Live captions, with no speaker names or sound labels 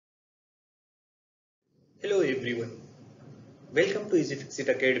Hello everyone, welcome to Eazyfixit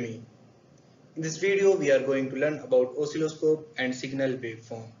Academy. In this video we are going to learn about oscilloscope and signal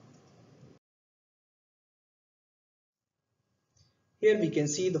waveform. Here we can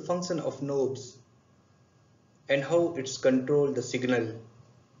see the function of knobs and how it's control the signal.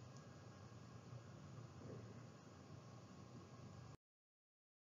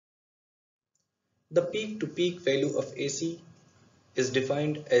 The peak to peak value of AC is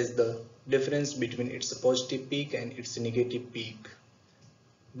defined as the difference between its positive peak and its negative peak.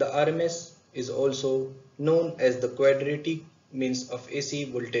 The RMS is also known as the quadratic means of AC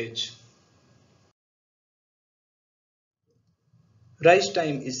voltage. Rise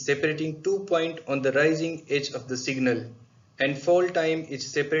time is separating two points on the rising edge of the signal, and fall time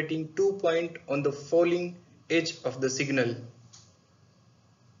is separating two points on the falling edge of the signal.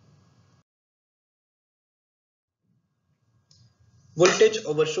 Voltage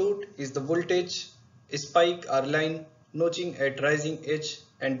overshoot is the voltage spike or line notching at rising edge,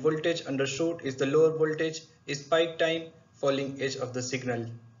 and voltage undershoot is the lower voltage spike time falling edge of the signal.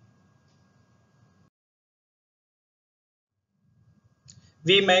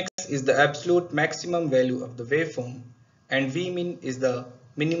 Vmax is the absolute maximum value of the waveform, and Vmin is the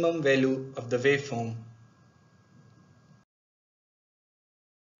minimum value of the waveform.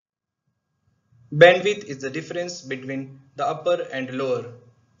 Bandwidth is the difference between the upper and lower.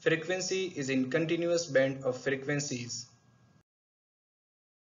 Frequency is in continuous band of frequencies.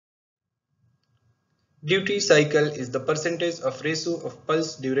 Duty cycle is the percentage of ratio of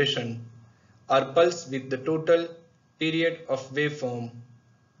pulse duration or pulse with the total period of waveform.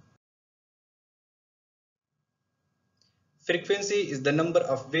 Frequency is the number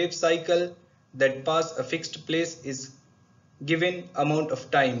of wave cycle that pass a fixed place is given amount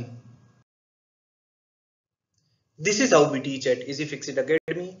of time. This is how we teach at Eazyfixit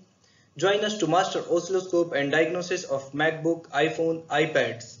Academy. Join us to master oscilloscope and diagnosis of MacBook, iPhone,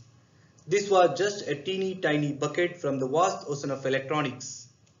 iPads. This was just a teeny tiny bucket from the vast ocean of electronics.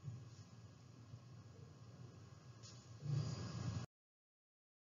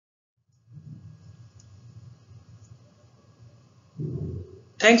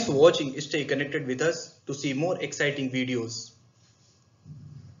 Thanks for watching. Stay connected with us to see more exciting videos.